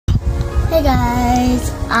Hey guys,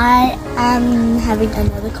 I am having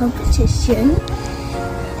another competition,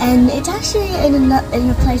 and it's actually in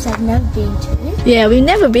a place I've never been to. Yeah, we've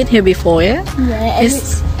never been here before, yeah? Yeah, and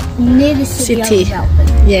it's near the city of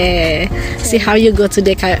Melbourne. Yeah. So, see how you go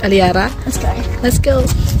today, Liara? Let's go. Let's go.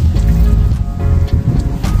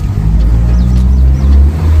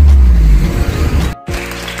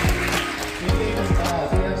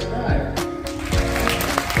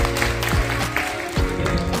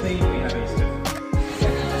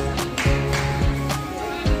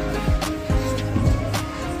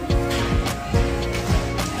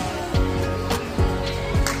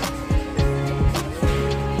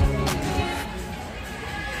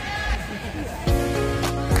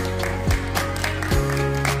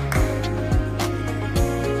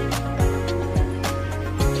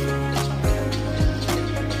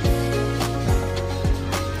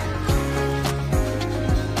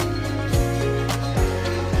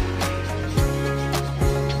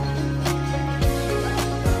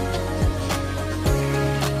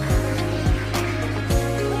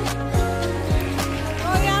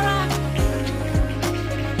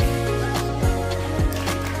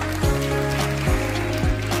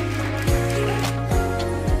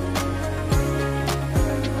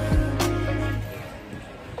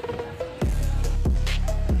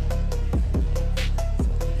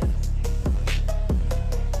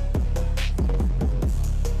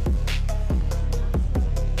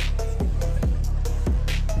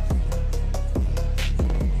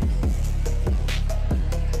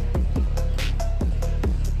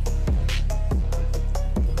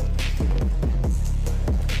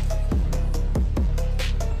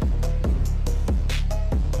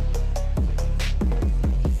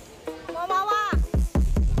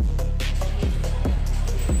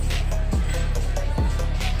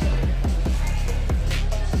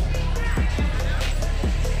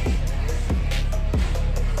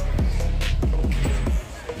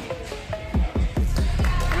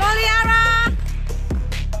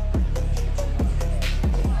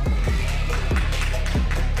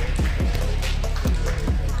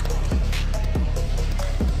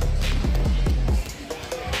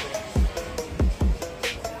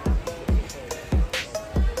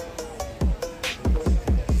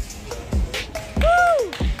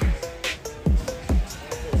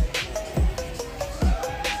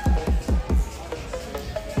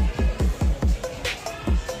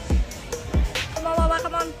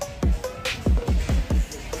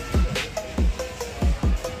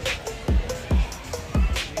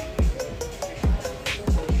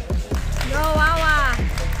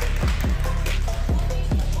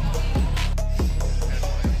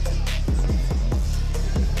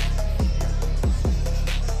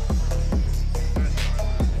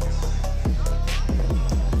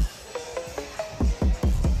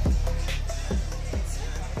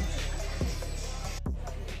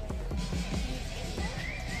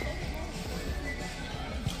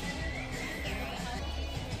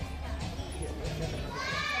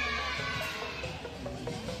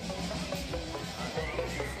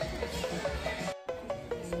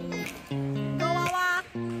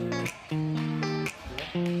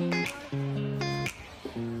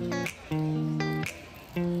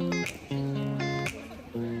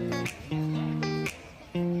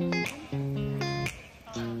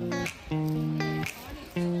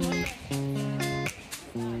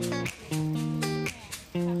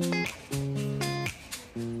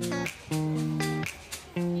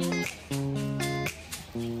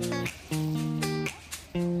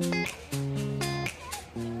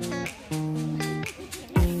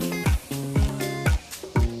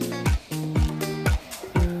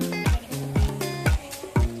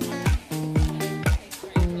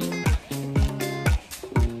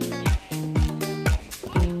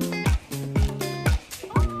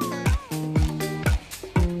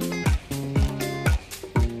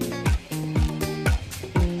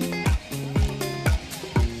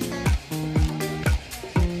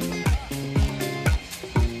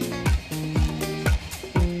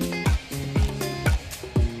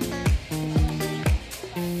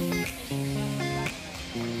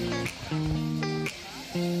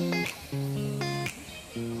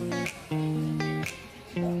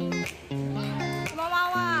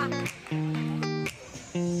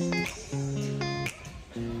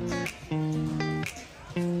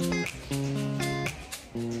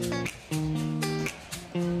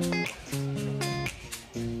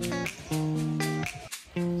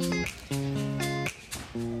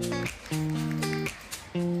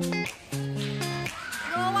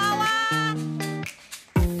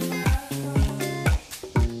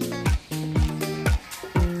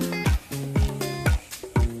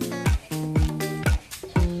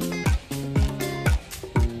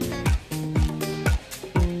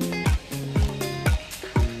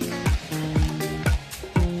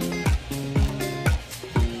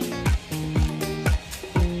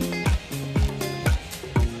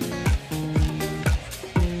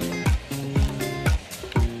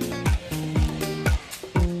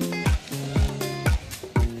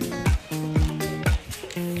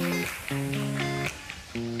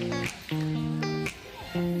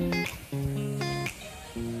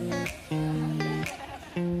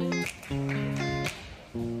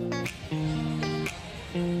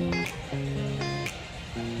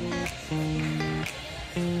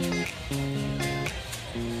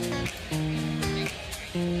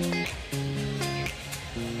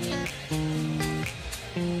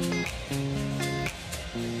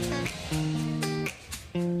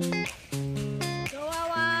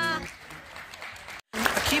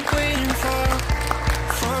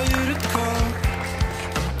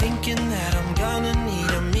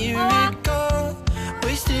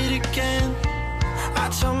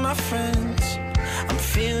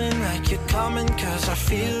 like you're coming, 'cause I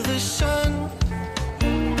feel the sun.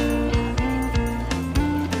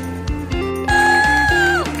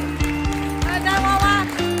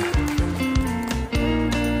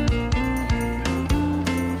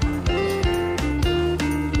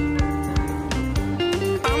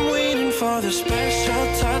 I'm waiting for the special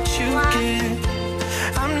touch you give.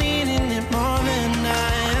 I'm needing it more than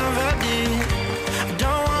I ever did. I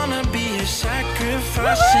don't wanna be a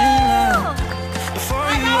sacrifice in love. For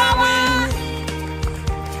you I win.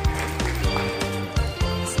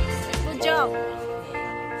 Good job.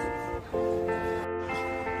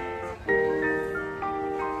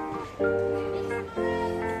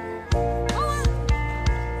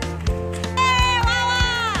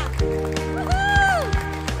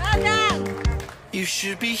 You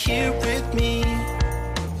should be here with me.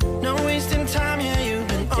 No wasting time, yeah, you've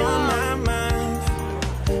been on my mind.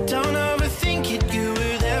 Don't overthink it, you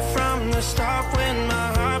were there from the start when my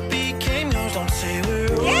heart became yours. Don't say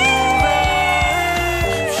we're over.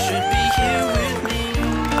 You should be here with me.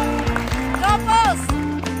 Go post.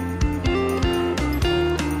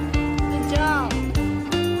 Good job.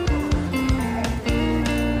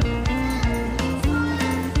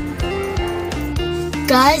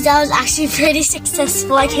 Guys, that was actually pretty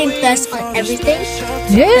successful. I came first on everything.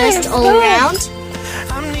 Yes. First all around.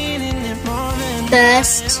 I'm needing it more than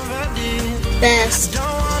First, first,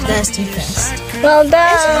 first and first. Well It's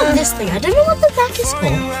called done. this thing. I don't know what the back is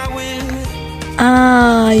called. I win.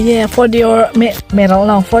 Ah, yeah, for your medal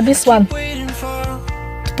now, for this one. Waiting for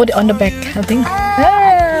Put it on the back, I think.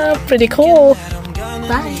 Ah, pretty cool. that I'm gonna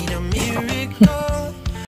Bye.